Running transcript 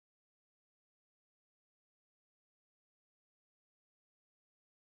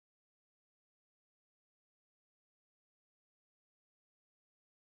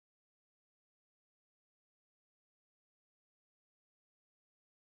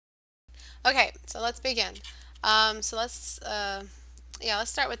Okay, so let's begin. Let's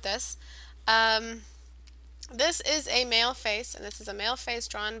start with this. Um, this is a male face, and this is a male face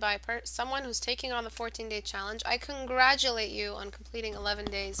drawn by someone who's taking on the 14-day challenge. I congratulate you on completing 11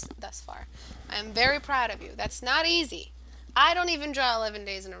 days thus far. I am very proud of you. That's not easy. I don't even draw 11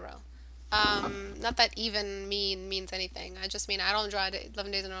 days in a row. Not that even means anything. I just mean I don't draw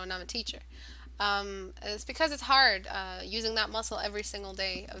 11 days in a row and I'm a teacher. It's because it's hard using that muscle every single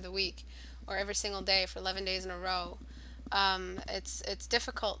day of the week or every single day for 11 days in a row. It's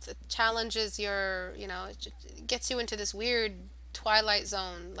difficult. It challenges it gets you into this weird twilight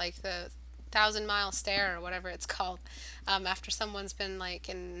zone, like the 1,000 mile stare or whatever it's called, after someone's been like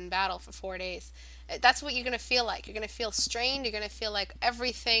in battle for 4 days. That's what you're going to feel like. You're going to feel strained. You're going to feel like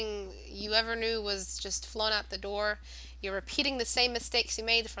everything you ever knew was just flown out the door. You're repeating the same mistakes you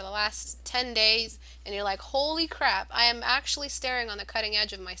made for the last 10 days, and you're like, holy crap, I am actually staring on the cutting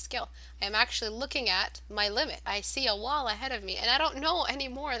edge of my skill. I am actually looking at my limit. I see a wall ahead of me, and I don't know any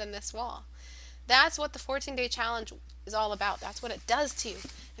more than this wall. That's what the 14-day challenge is all about. That's what it does to you.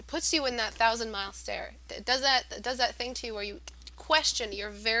 It puts you in that 1,000 mile stare. It does that thing to you where you question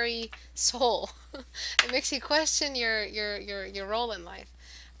your very soul. It makes you question your role in life.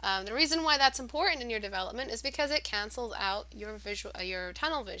 The reason why that's important in your development is because it cancels out your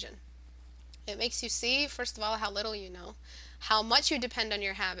tunnel vision. It makes you see, first of all, how little you know, how much you depend on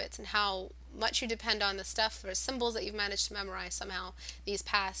your habits, and how much you depend on the stuff or symbols that you've managed to memorize somehow these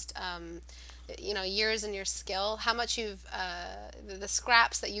past years in your skill, how much the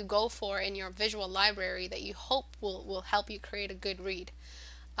scraps that you go for in your visual library that you hope will help you create a good read.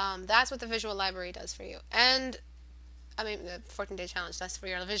 That's what the visual library does for you. And I mean, the 14-day challenge does for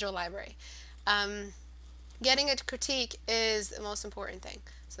your visual library. Um, Getting a critique is the most important thing.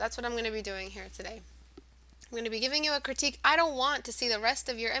 So that's what I'm going to be doing here today. I'm going to be giving you a critique. I don't want to see the rest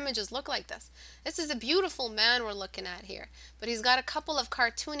of your images look like this. This is a beautiful man we're looking at here, but he's got a couple of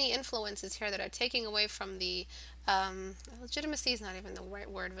cartoony influences here that are taking away from the legitimacy is not even the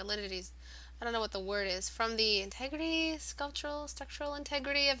right word. Validities, I don't know what the word is. From the integrity, structural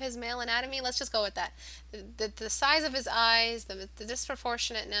integrity of his male anatomy. Let's just go with that. The size of his eyes, the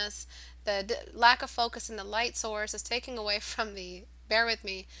disproportionateness, the lack of focus in the light source is taking away from the, bear with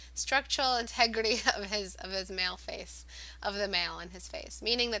me, structural integrity of his male face, of the male in his face,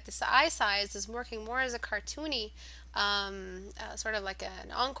 meaning that this eye size is working more as a cartoony, sort of like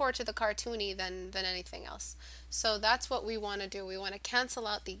an encore to the cartoony than anything else. So that's what we want to do. We want to cancel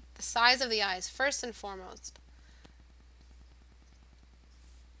out the size of the eyes first and foremost.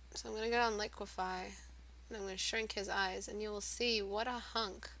 So I'm going to get on liquify and I'm going to shrink his eyes, and you will see what a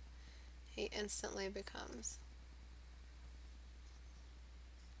hunk he instantly becomes.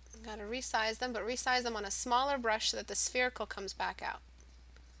 Got to resize them, but resize them on a smaller brush so that the spherical comes back out.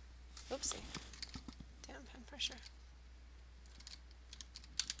 Oopsie. Damn, pen pressure.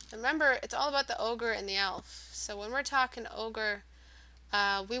 Remember, it's all about the ogre and the elf. So when we're talking ogre,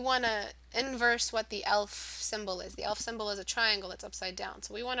 we want to inverse what the elf symbol is. The elf symbol is a triangle that's upside down.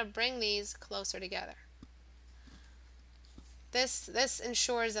 So we want to bring these closer together. This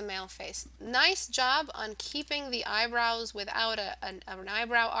ensures a male face. Nice job on keeping the eyebrows without an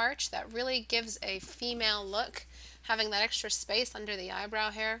eyebrow arch. That really gives a female look, having that extra space under the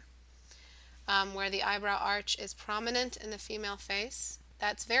eyebrow hair, where the eyebrow arch is prominent in the female face.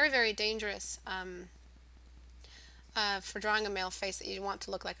 That's very, very dangerous for drawing a male face that you want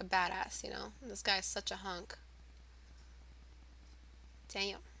to look like a badass, you know. This guy is such a hunk.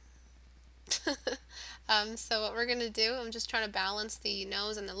 Damn. So what we're going to do, I'm just trying to balance the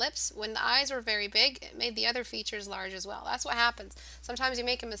nose and the lips. When the eyes were very big, it made the other features large as well. That's what happens. Sometimes you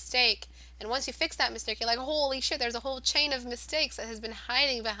make a mistake, and once you fix that mistake, you're like, holy shit, there's a whole chain of mistakes that has been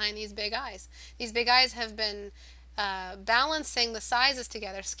hiding behind these big eyes. These big eyes have been balancing the sizes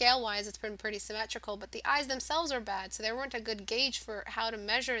together. Scale-wise, it's been pretty symmetrical, but the eyes themselves are bad, so they weren't a good gauge for how to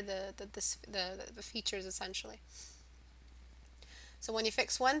measure the features, essentially. So when you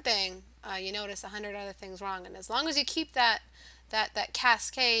fix one thing, you notice 100 other things wrong. And as long as you keep that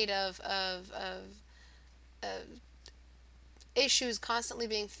cascade of issues constantly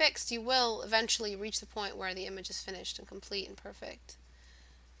being fixed, you will eventually reach the point where the image is finished and complete and perfect.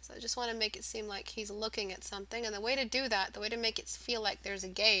 So I just want to make it seem like he's looking at something. And the way to do that, the way to make it feel like there's a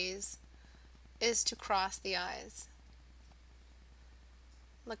gaze, is to cross the eyes.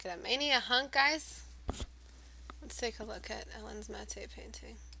 Look at him. Ain't he a hunk, guys? Let's take a look at Ellen's matte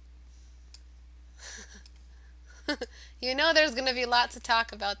painting. You know there's going to be lots of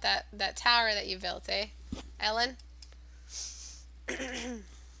talk about that tower that you built, eh, Ellen?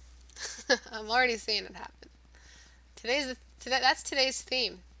 I'm already seeing it happen. That's today's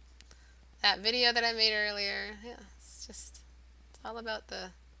theme. That video that I made earlier, yeah, it's all about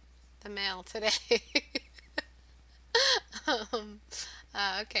the mail today. um,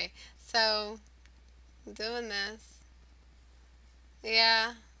 okay, so doing this.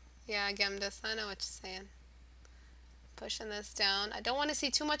 Yeah, yeah, Gemdis, I know what you're saying. Pushing this down. I don't want to see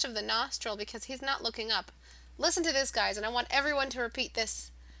too much of the nostril because he's not looking up. Listen to this, guys, and I want everyone to repeat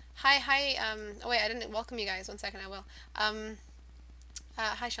this. Hi, oh wait, I didn't welcome you guys. 1 second, I will.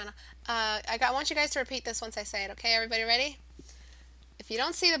 Hi, Shauna. I want you guys to repeat this once I say it, okay? Everybody ready? If you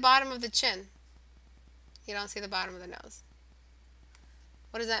don't see the bottom of the chin, you don't see the bottom of the nose.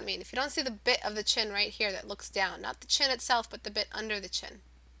 What does that mean? If you don't see the bit of the chin right here that looks down, not the chin itself, but the bit under the chin,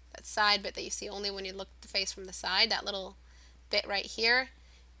 that side bit that you see only when you look at the face from the side, that little bit right here,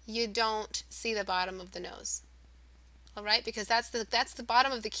 you don't see the bottom of the nose. All right? Because that's the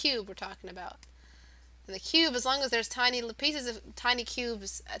bottom of the cube we're talking about. And the cube, as long as there's tiny pieces of tiny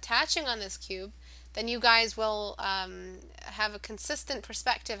cubes attaching on this cube, then you guys will have a consistent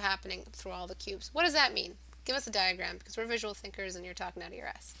perspective happening through all the cubes. What does that mean? Give us a diagram, because we're visual thinkers and you're talking out of your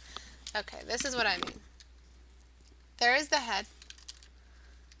ass. Okay, this is what I mean. There is the head,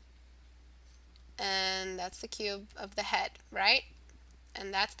 and that's the cube of the head, right?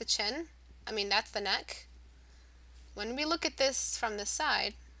 And that's the chin. I mean, that's the neck. When we look at this from the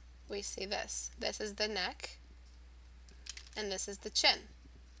side, we see this. This is the neck, and this is the chin.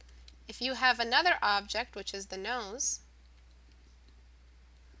 If you have another object, which is the nose,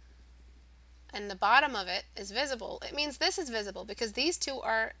 and the bottom of it is visible, it means this is visible because these two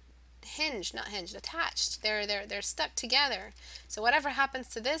are attached. They're stuck together. So whatever happens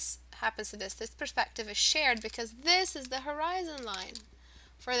to this happens to this. This perspective is shared because this is the horizon line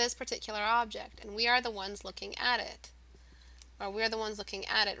for this particular object, and we are the ones looking at it. Or we're the ones looking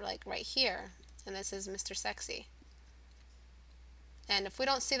at it like right here, and this is Mr. Sexy. And if we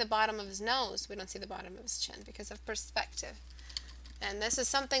don't see the bottom of his nose, we don't see the bottom of his chin because of perspective. And this is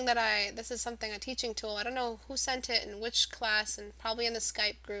something a teaching tool. I don't know who sent it in which class, and probably in the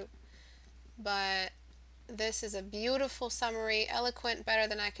Skype group. But this is a beautiful summary, eloquent, better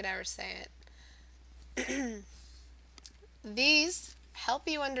than I could ever say it. These help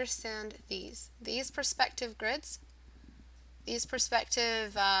you understand these perspective grids. These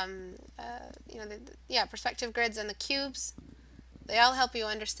perspective, perspective grids and the cubes, they all help you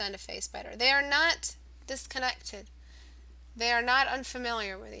understand a face better. They are not disconnected. They are not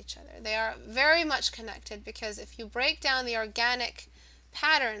unfamiliar with each other. They are very much connected because if you break down the organic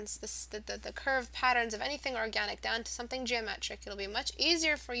patterns, the curved patterns of anything organic down to something geometric, it'll be much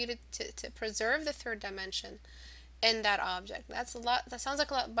easier for you to preserve the third dimension in that object. That sounds like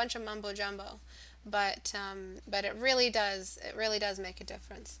a bunch of mumbo jumbo, but it really does make a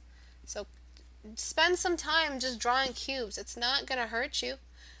difference. So spend some time just drawing cubes. It's not going to hurt you.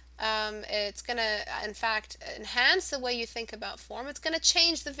 It's going to, in fact, enhance the way you think about form. It's going to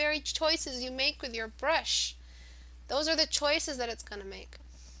change the very choices you make with your brush. Those are the choices that it's going to make.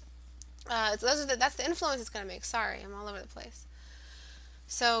 That's the influence it's going to make. Sorry, I'm all over the place.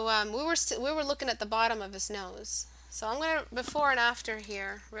 So we were looking at the bottom of his nose. So I'm going to, before and after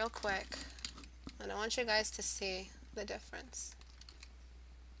here, real quick. And I want you guys to see the difference.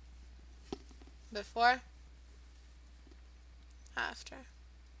 Before, after.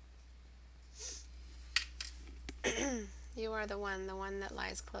 You are the one that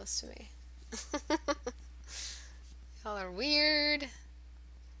lies close to me. Y'all are weird.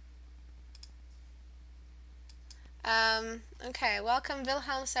 Okay, welcome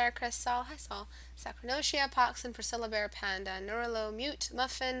Wilhelm, Sarah, Chris, Saul, hi Saul, Sacranotia, Poxon, Priscilla Bear, Panda, Nurlo, Mute,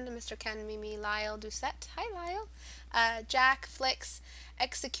 Muffin, Mr. Ken, Mimi, Lyle, Doucette, hi Lyle, Jack, Flix,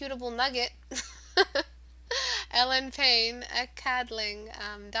 Executable Nugget, Ellen Payne, Cadling,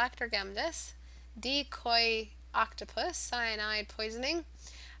 Dr. Gemdis, Decoy Octopus, Cyanide Poisoning,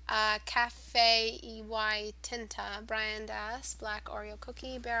 Cafe EY Tinta, Brian Das, Black Oreo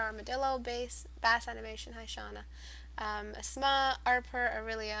Cookie, Bear Armadillo, Bass Animation, hi Shauna, Asma, Arper,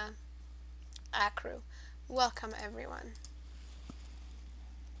 Aurelia, Acru. Welcome everyone.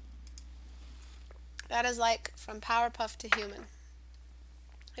 That is like from Powerpuff to Human.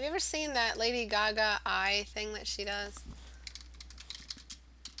 Have you ever seen that Lady Gaga eye thing that she does?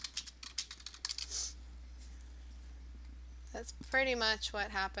 That's pretty much what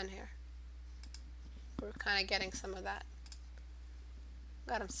happened here. We're kind of getting some of that.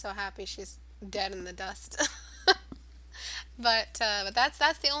 God, I'm so happy she's dead in the dust. But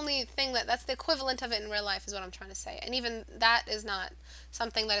that's the only thing that's the equivalent of it in real life is what I'm trying to say. And even that is not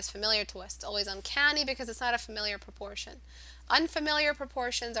something that is familiar to us. It's always uncanny because it's not a familiar proportion. Unfamiliar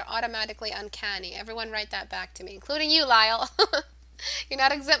proportions are automatically uncanny. Everyone write that back to me, including you, Lyle. You're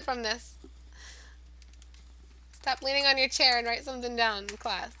not exempt from this. Stop leaning on your chair and write something down in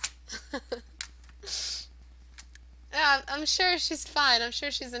class. Yeah, I'm sure she's fine. I'm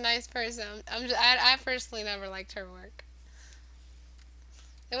sure she's a nice person. I personally never liked her work.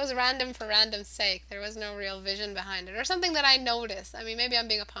 It was random for random's sake. There was no real vision behind it. Or something that I noticed. I mean, maybe I'm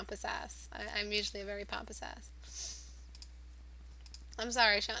being a pompous ass. I'm usually a very pompous ass. I'm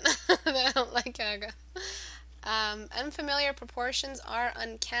sorry, Shauna, that I don't like yoga. Unfamiliar proportions are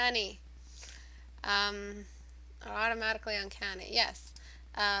uncanny. Are automatically uncanny. Yes.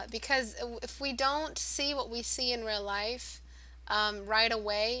 Because if we don't see what we see in real life right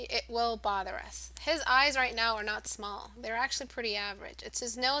away, it will bother us. His eyes right now are not small. They're actually pretty average. It's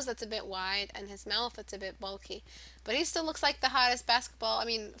his nose that's a bit wide and his mouth that's a bit bulky. But he still looks like the hottest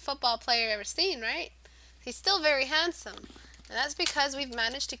football player ever seen, right? He's still very handsome. And that's because we've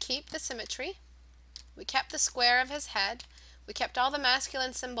managed to keep the symmetry. We kept the square of his head. We kept all the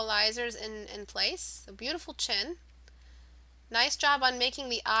masculine symbolizers in place. A beautiful chin. Nice job on making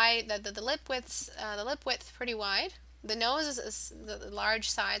the eye, the lip width pretty wide. The nose is the large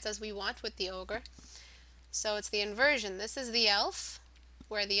size as we want with the ogre. So it's the inversion. This is the elf,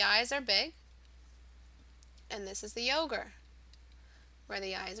 where the eyes are big. And this is the ogre, where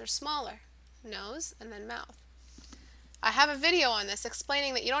the eyes are smaller. Nose and then mouth. I have a video on this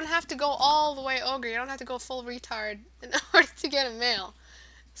explaining that you don't have to go all the way ogre. You don't have to go full retard in order to get a male.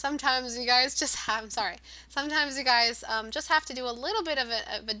 Sometimes you guys just have, sometimes you guys just have to do a little bit of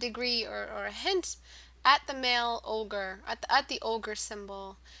a degree or a hint at the male ogre, at the ogre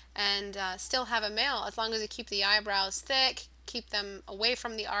symbol, and still have a male, as long as you keep the eyebrows thick, keep them away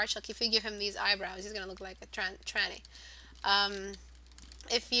from the arch. Like if you give him these eyebrows, he's going to look like a tranny.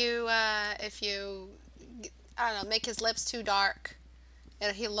 If you I don't know, make his lips too dark,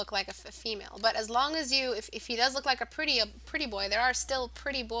 he'll look like a female. But as long as if he does look like a pretty boy, there are still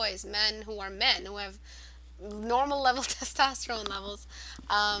pretty boys, men who have normal level testosterone levels,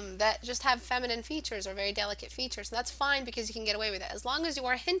 that just have feminine features or very delicate features. And that's fine because you can get away with it. As long as you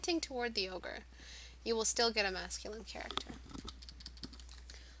are hinting toward the ogre, you will still get a masculine character.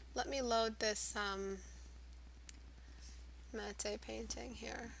 Let me load this matte painting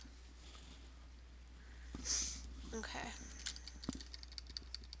here. Okay.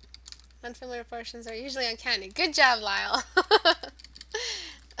 Unfamiliar portions are usually uncanny. Good job, Lyle.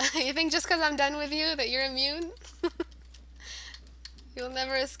 You think just because I'm done with you that you're immune? You'll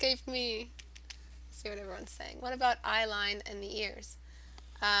never escape me. Let's see what everyone's saying. What about eye line and the ears?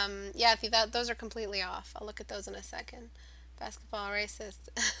 Yeah, those are completely off. I'll look at those in a second. Basketball racist.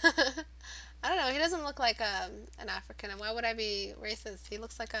 I don't know. He doesn't look like an African. And why would I be racist? He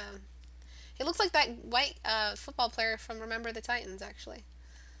looks like that white football player from Remember the Titans, actually.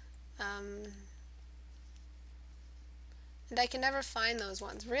 And I can never find those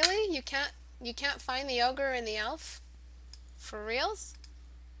ones. Really? You can't find the ogre and the elf? For reals?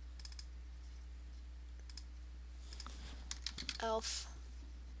 Elf.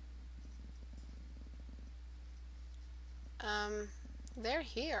 They're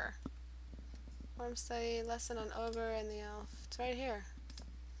here. Form study lesson on ogre and the elf. It's right here.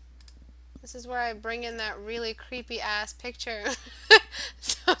 This is where I bring in that really creepy ass picture.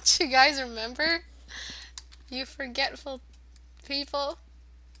 Don't you guys remember? You forgetful people.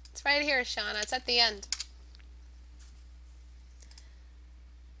 It's right here, Shauna. It's at the end.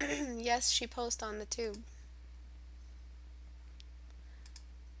 Yes, she posts on the tube.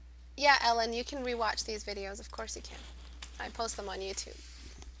 Yeah, Ellen, you can rewatch these videos. Of course you can. I post them on YouTube.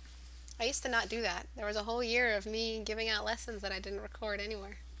 I used to not do that. There was a whole year of me giving out lessons that I didn't record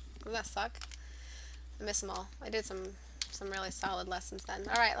anywhere. Doesn't that suck? I miss them all. I did some really solid lessons then.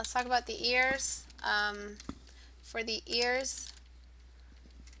 Alright, let's talk about the ears. For the ears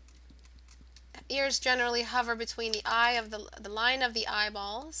generally hover between the line of the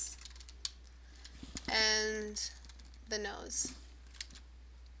eyeballs and the nose.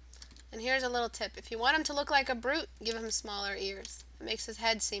 And here's a little tip. If you want him to look like a brute, give him smaller ears. It makes his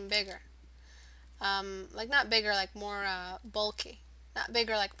head seem bigger. Like not bigger, like more bulky. Not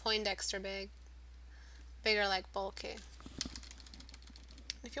bigger like Poindexter big. Bigger like bulky.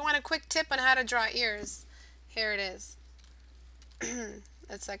 If you want a quick tip on how to draw ears, here it is.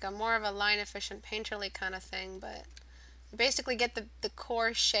 It's like more of a line efficient painterly kind of thing, but you basically get the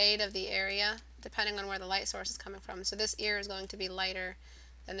core shade of the area depending on where the light source is coming from. So this ear is going to be lighter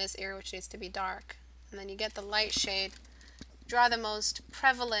than this ear, which needs to be dark. And then you get the light shade. Draw the most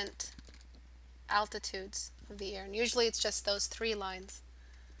prevalent altitudes of the ear. And usually it's just those three lines.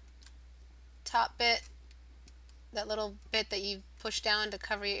 Top bit, that little bit that you push down to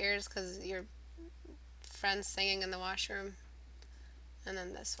cover your ears because your friend's singing in the washroom. And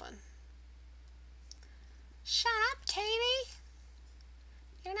then this one. Shut up, Katie.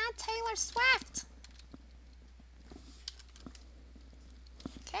 You're not Taylor Swift.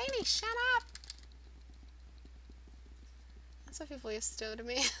 Katie, shut up. That's what people used to do to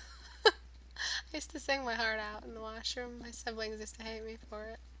me. I used to sing my heart out in the washroom. My siblings used to hate me for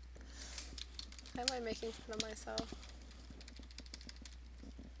it. Why am I making fun of myself?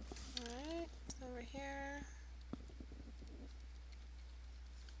 Alright, over here.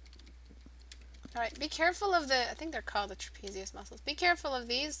 Alright, be careful of the, I think they're called the trapezius muscles. Be careful of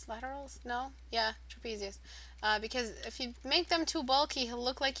these laterals. No? Yeah, trapezius. Because if you make them too bulky, he'll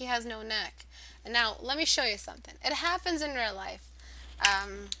look like he has no neck. And now, let me show you something. It happens in real life.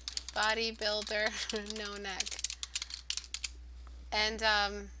 Bodybuilder, no neck. And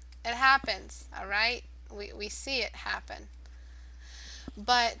it happens, alright? We see it happen.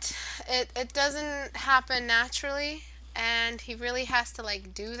 But it doesn't happen naturally, and he really has to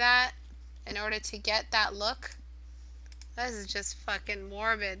like do that in order to get that look. This is just fucking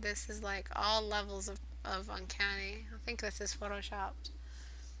morbid. This is like all levels of uncanny. I think this is photoshopped.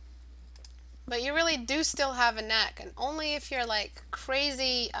 But you really do still have a neck, and only if you're like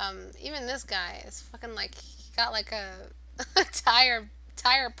crazy. Even this guy is fucking like, he got like a tire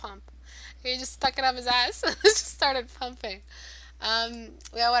pump. He just stuck it up his ass and just started pumping.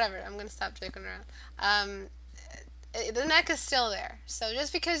 Yeah, whatever. I'm gonna stop joking around. The neck is still there. So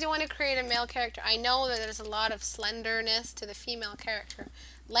just because you want to create a male character, I know that there's a lot of slenderness to the female character.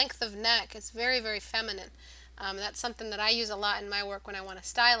 Length of neck is very, very feminine. That's something that I use a lot in my work when I want to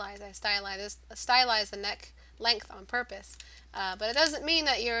stylize. I stylize the neck length on purpose. But it doesn't mean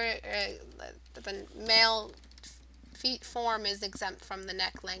that the male feet form is exempt from the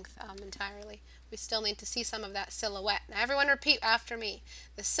neck length entirely. We still need to see some of that silhouette. Now everyone repeat after me.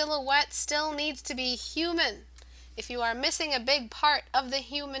 The silhouette still needs to be human. If you are missing a big part of the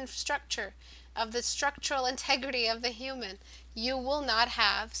human structure, of the structural integrity of the human, you will not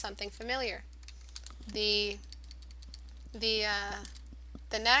have something familiar. The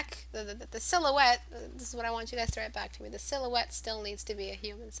neck, the silhouette, this is what I want you guys to write back to me. The silhouette still needs to be a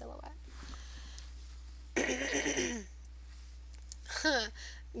human silhouette.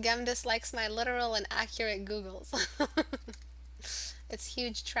 Gem dislikes my literal and accurate Googles. It's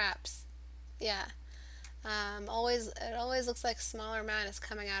huge traps. Yeah. It always looks like smaller man is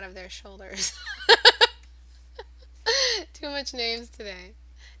coming out of their shoulders. Too much names today.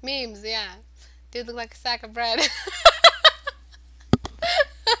 Memes, yeah. Dude look like a sack of bread.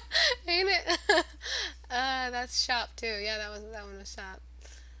 Ain't it? That's shop too. Yeah, that one was shop.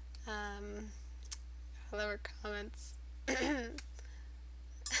 Lower comments.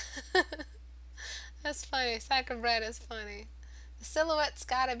 That's funny. Sack of bread is funny. The silhouette's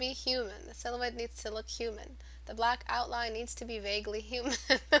gotta be human. The silhouette needs to look human. The black outline needs to be vaguely human.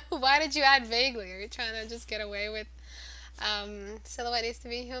 Why did you add vaguely? Are you trying to just get away with silhouette needs to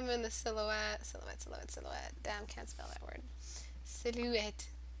be human? The silhouette. Damn, can't spell that word. Silhouette.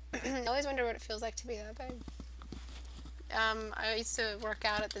 I always wonder what it feels like to be that big. I used to work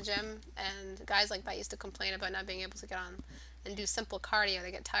out at the gym, and guys like that used to complain about not being able to get on and do simple cardio.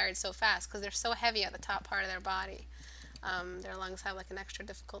 They get tired so fast because they're so heavy at the top part of their body. Their lungs have like an extra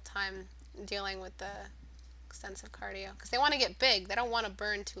difficult time dealing with the extensive cardio because they want to get big. They don't want to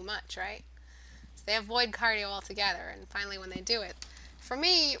burn too much, right? So they avoid cardio altogether, and finally when they do it. For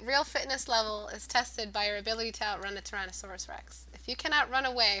me, real fitness level is tested by your ability to outrun a Tyrannosaurus Rex. If you cannot run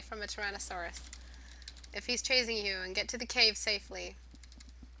away from a Tyrannosaurus, if he's chasing you and get to the cave safely,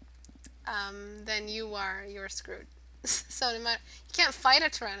 then you're screwed. So no matter, you can't fight a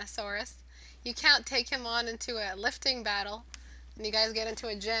Tyrannosaurus. You can't take him on into a lifting battle, and you guys get into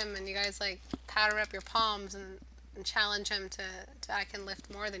a gym and you guys like powder up your palms and challenge him to I can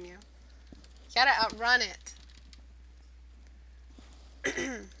lift more than you. You gotta outrun it.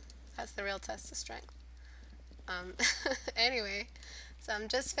 That's the real test of strength. Anyway, so I'm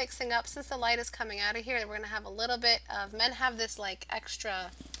just fixing up, since the light is coming out of here, we're gonna have a little bit of, men have this like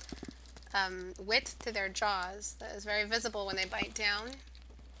extra width to their jaws that is very visible when they bite down.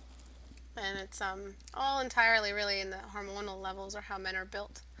 And it's all entirely really in the hormonal levels, or how men are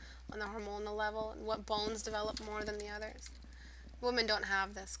built on the hormonal level, and what bones develop more than the others. Women don't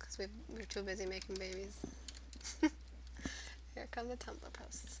have this because we're too busy making babies. Here come the Tumblr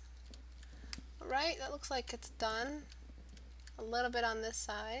posts. Alright, that looks like it's done. A little bit on this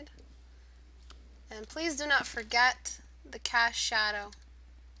side. And please do not forget the cast shadow.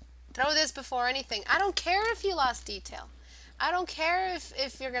 Throw this before anything. I don't care if you lost detail. I don't care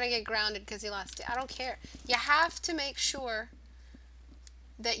if you're going to get grounded because you lost it. I don't care. You have to make sure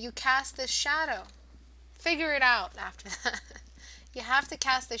that you cast this shadow. Figure it out after that. You have to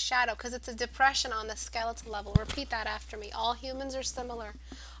cast the shadow because it's a depression on the skeletal level. Repeat that after me. All humans are similar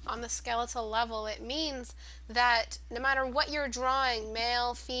on the skeletal level. It means that no matter what you're drawing,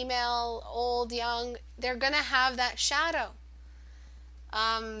 male, female, old, young, they're going to have that shadow.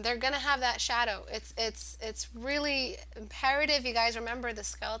 They're going to have that shadow. It's really imperative you guys remember the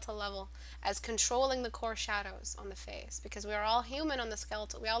skeletal level as controlling the core shadows on the face, because we're all human on the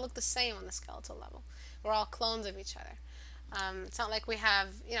skeletal. We all look the same on the skeletal level. We're all clones of each other. It's not like we have,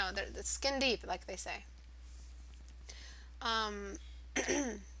 you know, the skin deep, like they say. I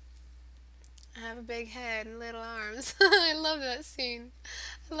have a big head and little arms. I love that scene.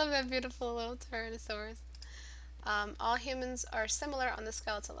 I love that beautiful little Tyrannosaurus. All humans are similar on the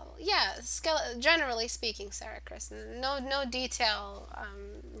skeletal level. Yeah, generally speaking, Sarah Chris. No detail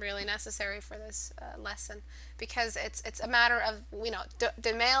really necessary for this lesson, because it's a matter of, you know,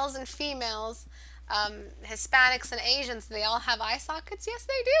 the males and females, Hispanics and Asians, they all have eye sockets. Yes,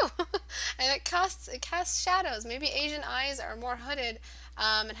 they do. And it casts shadows. Maybe Asian eyes are more hooded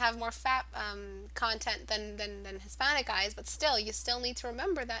and have more fat content than Hispanic eyes, but still, you still need to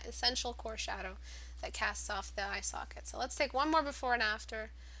remember that essential core shadow that casts off the eye socket. So let's take one more before and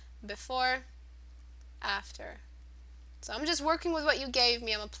after. Before, after. So I'm just working with what you gave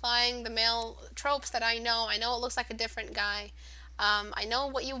me. I'm applying the male tropes that I know. I know it looks like a different guy. I know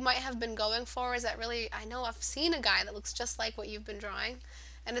what you might have been going for is that really, I know I've seen a guy that looks just like what you've been drawing.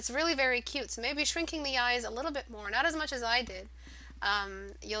 And it's really very cute. So maybe shrinking the eyes a little bit more, not as much as I did.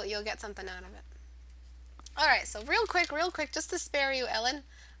 You'll get something out of it. Alright, so real quick, just to spare you, Ellen,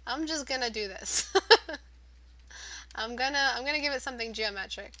 I'm just gonna do this. I'm gonna give it something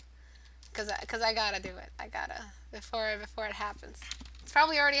geometric, cause I gotta do it. I gotta before it happens. It's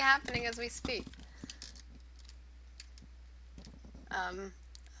probably already happening as we speak.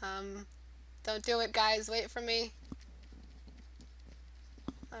 Don't do it, guys. Wait for me.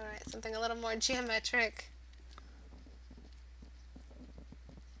 All right, something a little more geometric.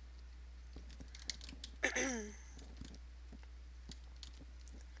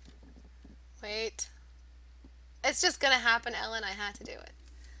 Wait. It's just gonna happen, Ellen. I had to do it.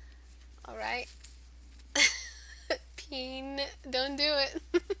 All right. Peen, don't do it.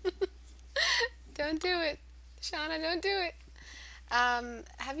 Don't do it. Shauna, don't do it.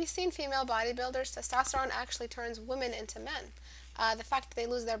 Have you seen female bodybuilders? Testosterone actually turns women into men. The fact that they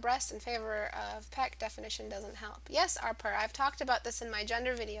lose their breasts in favor of pec definition doesn't help. Yes, Arper, I've talked about this in my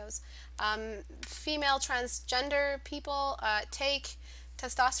gender videos. Female transgender people take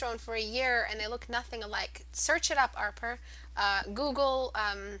testosterone for a year and they look nothing alike. Search it up, Arper. Google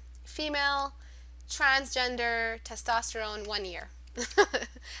female transgender testosterone 1 year.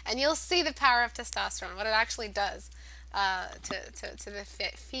 And you'll see the power of testosterone, what it actually does to the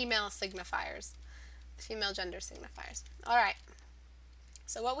female signifiers, the female gender signifiers. All right.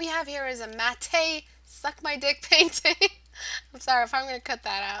 So what we have here is a matte suck my dick painting. I'm sorry if I'm going to cut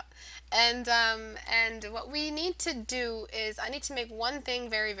that out. And what we need to do is I need to make one thing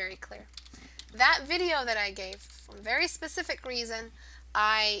very, very clear. That video that I gave, for a very specific reason,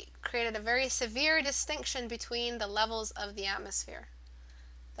 I created a very severe distinction between the levels of the atmosphere,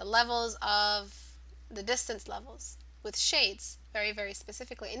 the levels of the distance levels with shades, very, very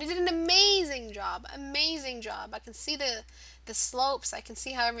specifically. And you did an amazing job, amazing job. I can see the slopes, I can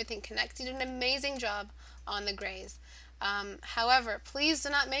see how everything connects. You did an amazing job on the grays. However, please do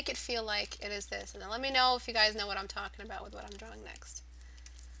not make it feel like it is this. And then let me know if you guys know what I'm talking about with what I'm drawing next.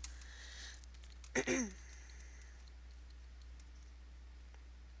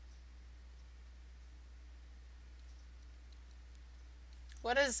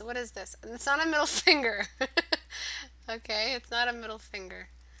 What is this? It's not a middle finger. Okay, it's not a middle finger.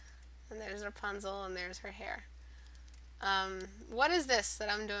 And there's Rapunzel and there's her hair. What is this that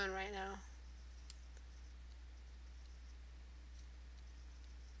I'm doing right now?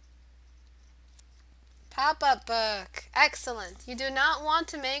 Pop-up book. Excellent. You do not want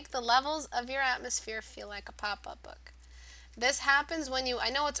to make the levels of your atmosphere feel like a pop-up book. This happens when you, I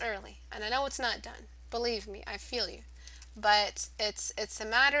know it's early, and I know it's not done. Believe me, I feel you. But it's a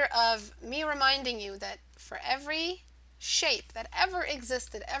matter of me reminding you that for every shape that ever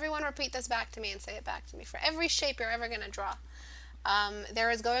existed, everyone repeat this back to me and say it back to me. For every shape you're ever going to draw,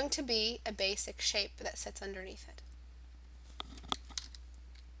 there is going to be a basic shape that sits underneath it.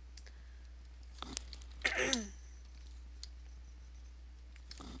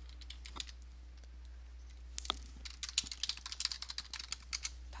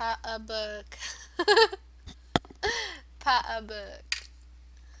 Pa a book. Pa a book.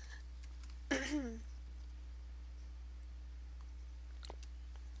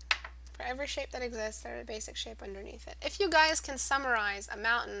 For every shape that exists, there's a basic shape underneath it. If you guys can summarize a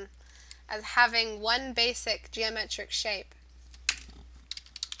mountain as having one basic geometric shape,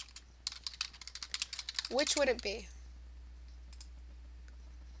 which would it be?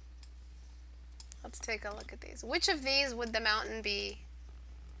 Let's take a look at these. Which of these would the mountain be?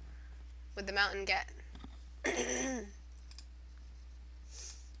 Would the mountain get?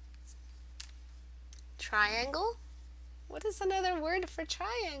 Triangle? What is another word for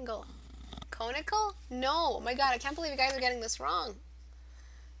triangle? Conical? No. Oh my god, I can't believe you guys are getting this wrong.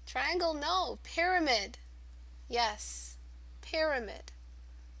 Triangle? No. Pyramid. Yes. Pyramid.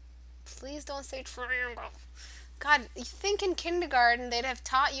 Please don't say triangle. God, you think in kindergarten they'd have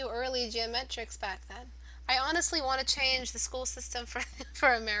taught you early geometrics back then. I honestly want to change the school system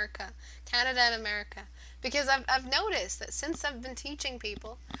for America, Canada and America, because I've noticed that since I've been teaching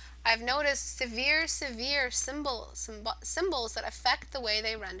people, I've noticed severe symbols that affect the way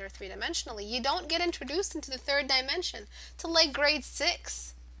they render three-dimensionally. You don't get introduced into the third dimension till like grade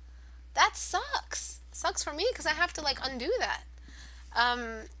 6. That sucks. Sucks for me because I have to like undo that.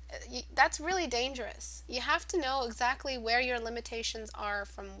 That's really dangerous. You have to know exactly where your limitations are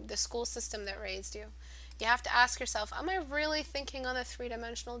from the school system that raised you. You have to ask yourself, am I really thinking on the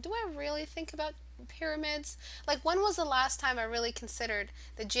three-dimensional? Do I really think about pyramids? Like, when was the last time I really considered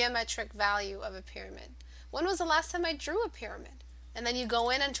the geometric value of a pyramid? When was the last time I drew a pyramid? And then you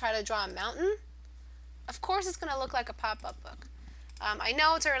go in and try to draw a mountain? Of course it's going to look like a pop-up book. I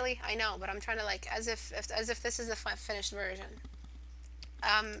know it's early, I know, but I'm trying to like, as if this is the finished version.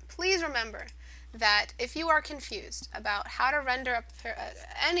 Please remember that if you are confused about how to render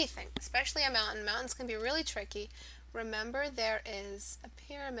anything, especially a mountain, mountains can be really tricky, remember there is a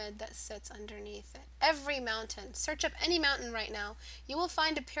pyramid that sits underneath it. Every mountain, search up any mountain right now, you will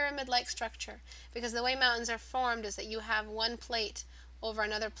find a pyramid-like structure, because the way mountains are formed is that you have one plate over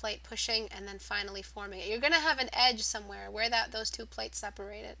another plate pushing and then finally forming it. You're going to have an edge somewhere where those two plates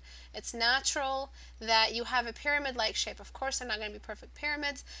separated. It's natural that you have a pyramid-like shape. Of course, they're not going to be perfect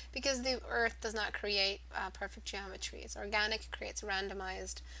pyramids because the Earth does not create perfect geometry. It's organic, it creates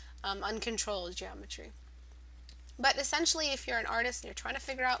randomized, uncontrolled geometry. But essentially, if you're an artist and you're trying to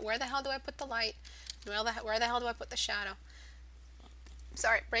figure out where the hell do I put the light, where the hell do I put the shadow,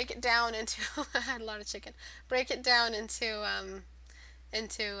 break it down into I had a lot of chicken. Break it down into a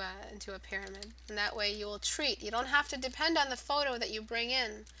pyramid, and that way you don't have to depend on the photo that you bring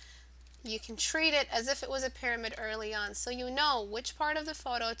in. You can treat it as if it was a pyramid early on, so you know which part of the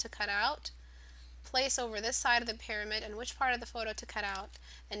photo to cut out, place over this side of the pyramid, and which part of the photo to cut out,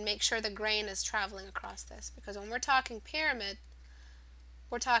 and make sure the grain is traveling across this, because when we're talking pyramid,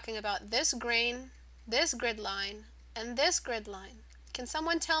 we're talking about this grain, this grid line, and this grid line. Can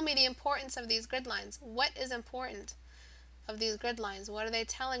someone tell me the importance of these grid lines? What is important of these grid lines? What are they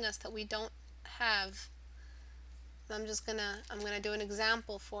telling us that we don't have? I'm gonna do an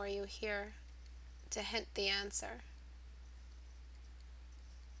example for you here to hint the answer.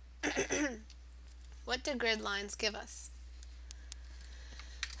 What do grid lines give us?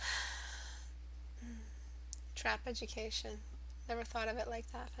 Trap education. Never thought of it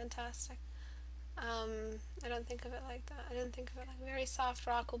like that. Fantastic. I don't think of it like that. I didn't think of it like very soft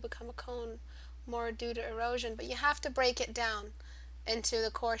rock will become a cone more due to erosion, but you have to break it down into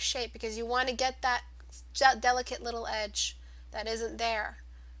the coarse shape because you want to get that delicate little edge that isn't there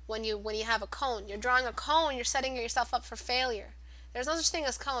when you have a cone. You're drawing a cone, you're setting yourself up for failure. There's no such thing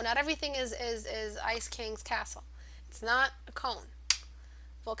as cone. Not everything is Ice King's castle. It's not a cone.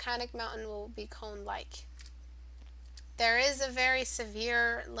 Volcanic mountain will be cone-like. There is a very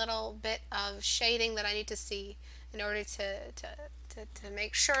severe little bit of shading that I need to see in order to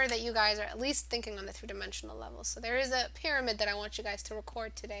make sure that you guys are at least thinking on the three-dimensional level. So there is a pyramid that I want you guys to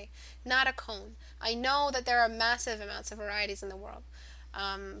record today, not a cone. I know that there are massive amounts of varieties in the world,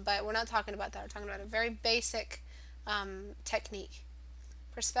 but we're not talking about that. We're talking about a very basic technique.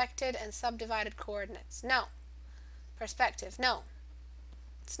 Perspective and subdivided coordinates. No. Perspective. No.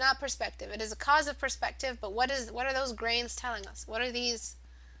 It's not perspective. It is a cause of perspective, but what are those grains telling us? What are these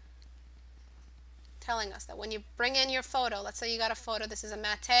telling us? That when you bring in your photo, let's say you got a photo, this is a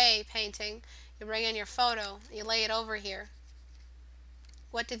Matte painting, you bring in your photo, you lay it over here.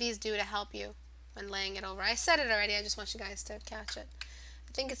 What do these do to help you when laying it over? I said it already, I just want you guys to catch it.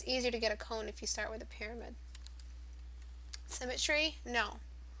 I think it's easier to get a cone if you start with a pyramid. Symmetry? No.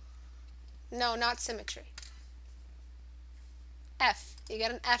 No, not symmetry. F. You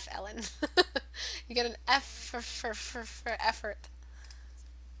get an F, Ellen. You get an F for effort.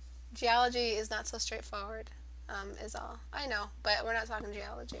 Geology is not so straightforward, is all. I know, but we're not talking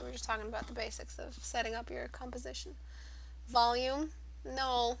geology. We're just talking about the basics of setting up your composition. Volume?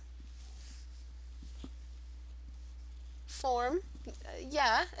 No. form.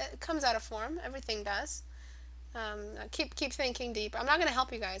 Yeah, it comes out of form. Everything does. Keep thinking deep. I'm not going to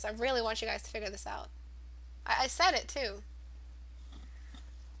help you guys. I really want you guys to figure this out. I said it too.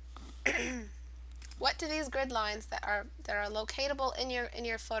 What do these grid lines that are locatable in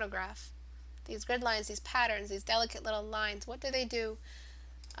your photograph? These grid lines, these patterns, these delicate little lines. What do they do?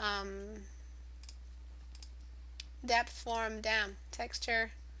 Depth, form, damn,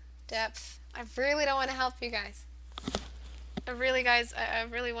 texture, depth. I really don't want to help you guys. I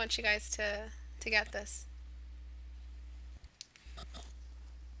really want you guys to get this.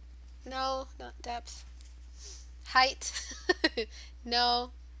 No, not depth. Height. No.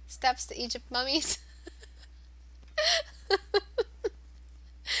 Steps to Egypt mummies.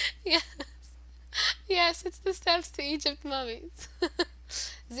 Yes. Yes, it's the steps to Egypt mummies.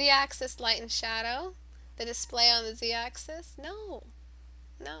 Z-axis, light and shadow. The display on the z-axis. No.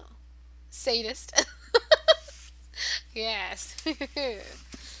 No. Sadist. Yes. I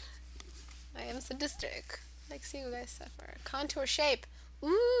am sadistic. Like see you guys suffer. Contour shape.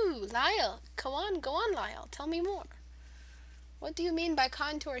 Ooh, Lyle. Go on, Lyle. Tell me more. What do you mean by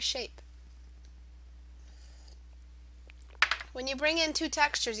contour shape? When you bring in two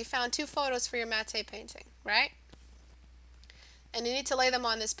textures, you found two photos for your matte painting, right? And you need to lay them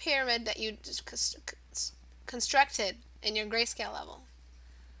on this pyramid that you constructed in your grayscale level.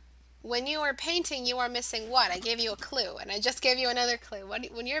 When you are painting, you are missing what? I gave you a clue, and I just gave you another clue.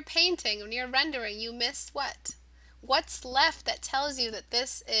 When you're painting, when you're rendering, you miss what? What's left that tells you that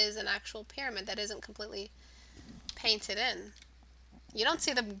this is an actual pyramid that isn't completely painted in? You don't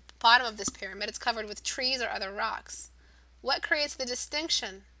see the bottom of this pyramid. It's covered with trees or other rocks. What creates the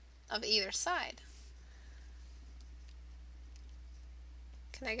distinction of either side?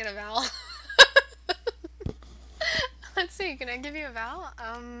 Can I get a vowel? Let's see. Can I give you a vowel?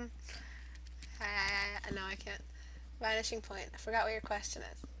 No, I can't. Vanishing point. I forgot what your question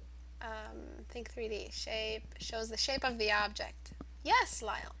is. Think 3D. Shape. Shows the shape of the object. Yes,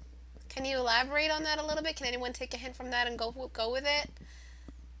 Lyle. Can you elaborate on that a little bit? Can anyone take a hint from that and go with it?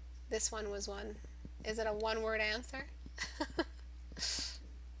 This one was one. Is it a one-word answer?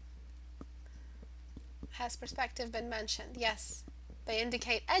 Has perspective been mentioned? Yes. They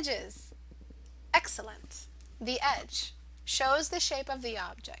indicate edges. Excellent. The edge shows the shape of the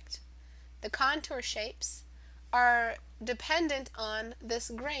object. The contour shapes are dependent on this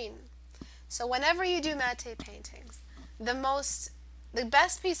grain. So whenever you do matte paintings, the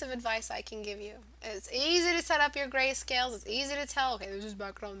best piece of advice I can give you is it's easy to set up your grayscales. It's easy to tell, okay, this is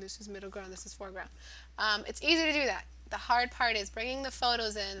background, this is middle ground, this is foreground. It's easy to do that. The hard part is bringing the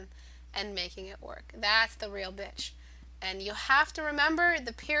photos in and making it work. That's the real bitch. And you have to remember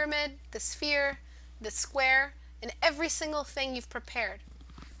the pyramid, the sphere, the square, and every single thing you've prepared.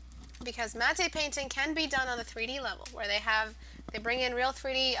 Because matte painting can be done on the 3D level, where they bring in real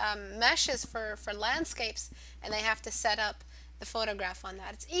 3D meshes for landscapes, and they have to set up the photograph on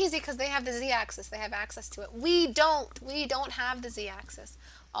that. It's easy because they have the z-axis. They have access to it. We don't have the z-axis.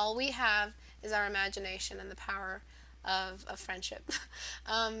 All we have is our imagination and the power of friendship.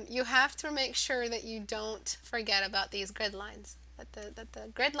 You have to make sure that you don't forget about these grid lines. That the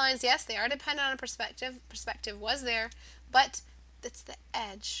grid lines, yes, they are dependent on perspective. Perspective was there, but it's the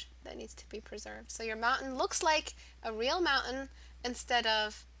edge that needs to be preserved. So your mountain looks like a real mountain instead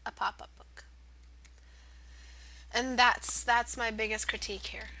of a pop-up book. And that's my biggest critique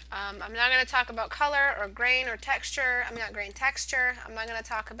here. I'm not going to talk about color or grain or texture. I'm not grain texture. I'm not going to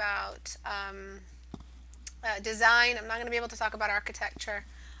talk about design. I'm not going to be able to talk about architecture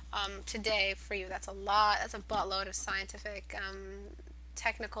today for you. That's a lot. That's a buttload of scientific,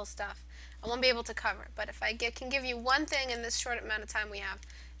 technical stuff I won't be able to cover. But if I can give you one thing in this short amount of time we have,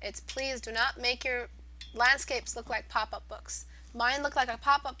 it's please do not make your landscapes look like pop-up books. Mine looked like a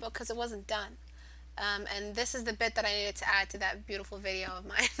pop-up book because it wasn't done. And this is the bit that I needed to add to that beautiful video of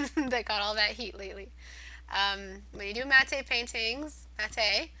mine that got all that heat lately. When you do matte paintings,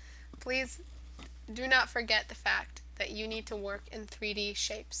 please do not forget the fact that you need to work in 3D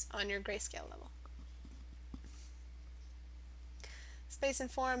shapes on your grayscale level. Space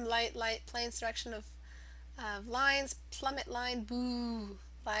and form, light, planes, direction of lines, plummet line, boo,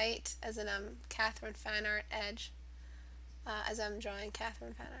 light, as in Catherine fan art, edge, as I'm drawing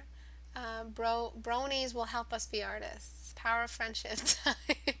Catherine fan art. Bronies will help us be artists. Power of friendship.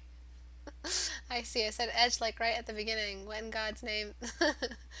 I see. I said edge like right at the beginning. What in God's name?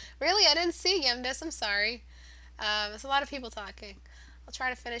 Really? I didn't see Yemdes. I'm sorry. There's a lot of people talking. I'll try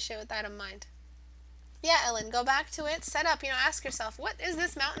to finish it with that in mind. Yeah, Ellen, go back to it. Set up, ask yourself, what is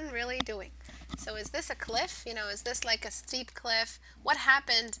this mountain really doing? So is this a cliff? Is this like a steep cliff? What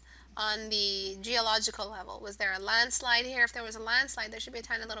happened on the geological level. Was there a landslide here? If there was a landslide, there should be a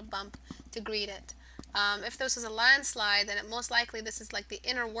tiny little bump to greet it. If this was a landslide, then most likely this is like the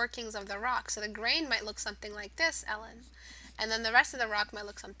inner workings of the rock. So the grain might look something like this, Ellen. And then the rest of the rock might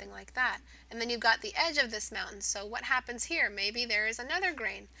look something like that. And then you've got the edge of this mountain. So what happens here? Maybe there is another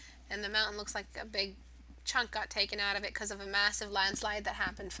grain, and the mountain looks like a big chunk got taken out of it because of a massive landslide that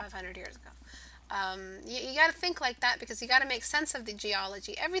happened 500 years ago. You got to think like that, because you got to make sense of the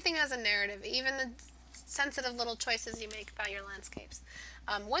geology. Everything has a narrative, even the sensitive little choices you make about your landscapes.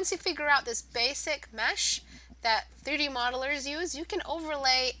 Once you figure out this basic mesh that 3D modelers use, you can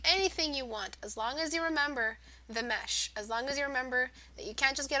overlay anything you want, as long as you remember the mesh, as long as you remember that you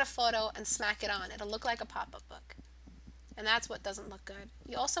can't just get a photo and smack it on. It'll look like a pop-up book. And that's what doesn't look good.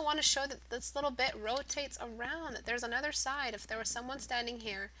 You also want to show that this little bit rotates around, that there's another side. If there was someone standing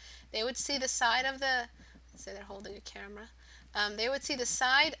here, they would see the side of the, let's say they're holding a camera, they would see the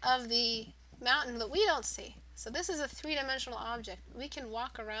side of the mountain that we don't see. So this is a three-dimensional object. We can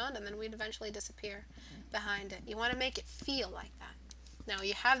walk around and then we'd eventually disappear behind it. You want to make it feel like that. Now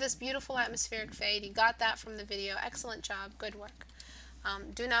you have this beautiful atmospheric fade. You got that from the video. Excellent job. Good work.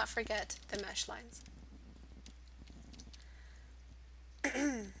 Do not forget the mesh lines.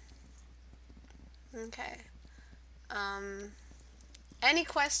 Okay. Any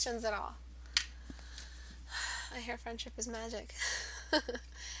questions at all? I hear friendship is magic.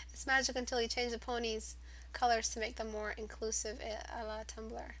 It's magic until you change the ponies' colors to make them more inclusive, a la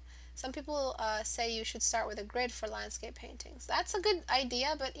Tumblr. Some people say you should start with a grid for landscape paintings. That's a good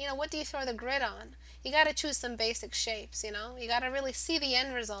idea, but you know, what do you throw the grid on? You got to choose some basic shapes, you know? You got to really see the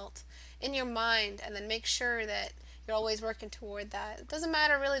end result in your mind and then make sure that you're always working toward that. It doesn't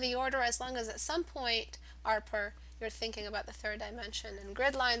matter really the order, as long as at some point, Arper, you're thinking about the third dimension, and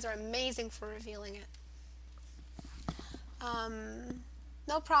grid lines are amazing for revealing it.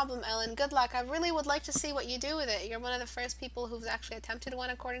 No problem, Ellen. Good luck. I really would like to see what you do with it. You're one of the first people who's actually attempted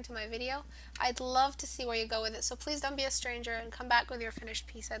one according to my video. I'd love to see where you go with it, so please don't be a stranger and come back with your finished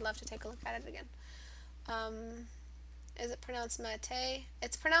piece. I'd love to take a look at it again. Is it pronounced mate?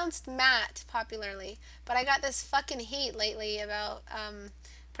 It's pronounced matte popularly, but I got this fucking heat lately about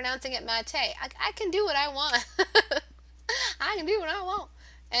pronouncing it mate. I can do what I want. I can do what I want.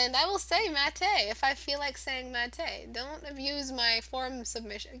 And I will say mate if I feel like saying mate. Don't abuse my form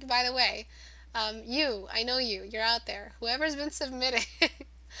submission. By the way, I know you're out there. Whoever's been submitting,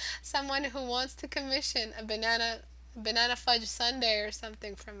 someone who wants to commission a banana fudge sundae or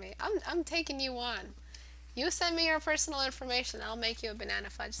something from me, I'm taking you on. You send me your personal information, I'll make you a banana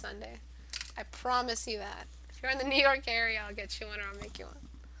fudge sundae. I promise you that. If you're in the New York area, I'll get you one or I'll make you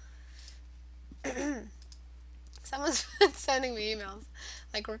one. Someone's been sending me emails,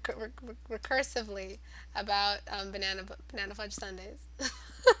 like recursively, about banana fudge sundaes.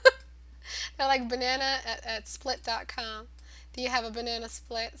 They're like banana at split.com. Do you have a banana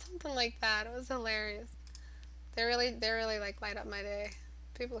split? Something like that. It was hilarious. They really like light up my day.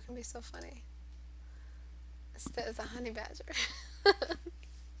 People can be so funny. It's a honey badger.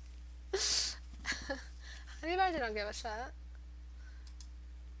 Honey badger don't give a shit.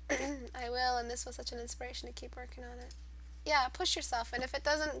 I will, and this was such an inspiration to keep working on it. Yeah, push yourself, and if it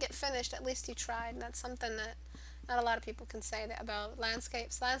doesn't get finished, at least you tried, and that's something that not a lot of people can say about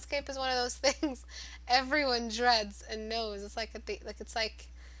landscapes. Landscape is one of those things everyone dreads and knows. It's like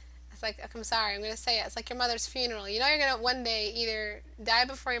I'm sorry, I'm gonna say it. It's like your mother's funeral. You know you're gonna one day either die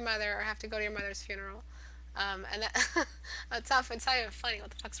before your mother or have to go to your mother's funeral. And that, it's not even funny.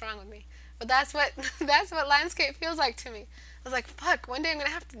 What the fuck's wrong with me? But that's what landscape feels like to me. I was like, fuck, one day I'm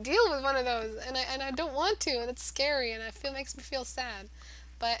gonna have to deal with one of those, and I don't want to, and it's scary, and makes me feel sad.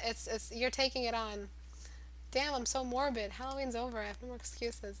 But it's you're taking it on. Damn, I'm so morbid. Halloween's over. I have no more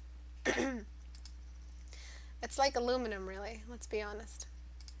excuses. It's like aluminum, really. Let's be honest.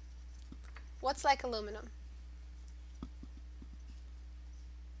 What's like aluminum?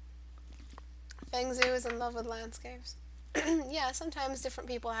 Feng Zhu is in love with landscapes. Yeah, sometimes different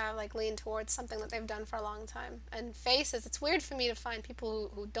people have lean towards something that they've done for a long time. And faces, it's weird for me to find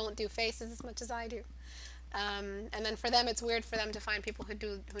people who don't do faces as much as I do. And then for them, it's weird for them to find people who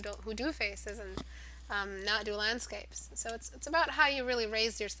do faces and not do landscapes. So it's about how you really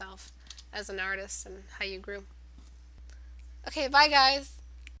raised yourself as an artist and how you grew. Okay, bye guys.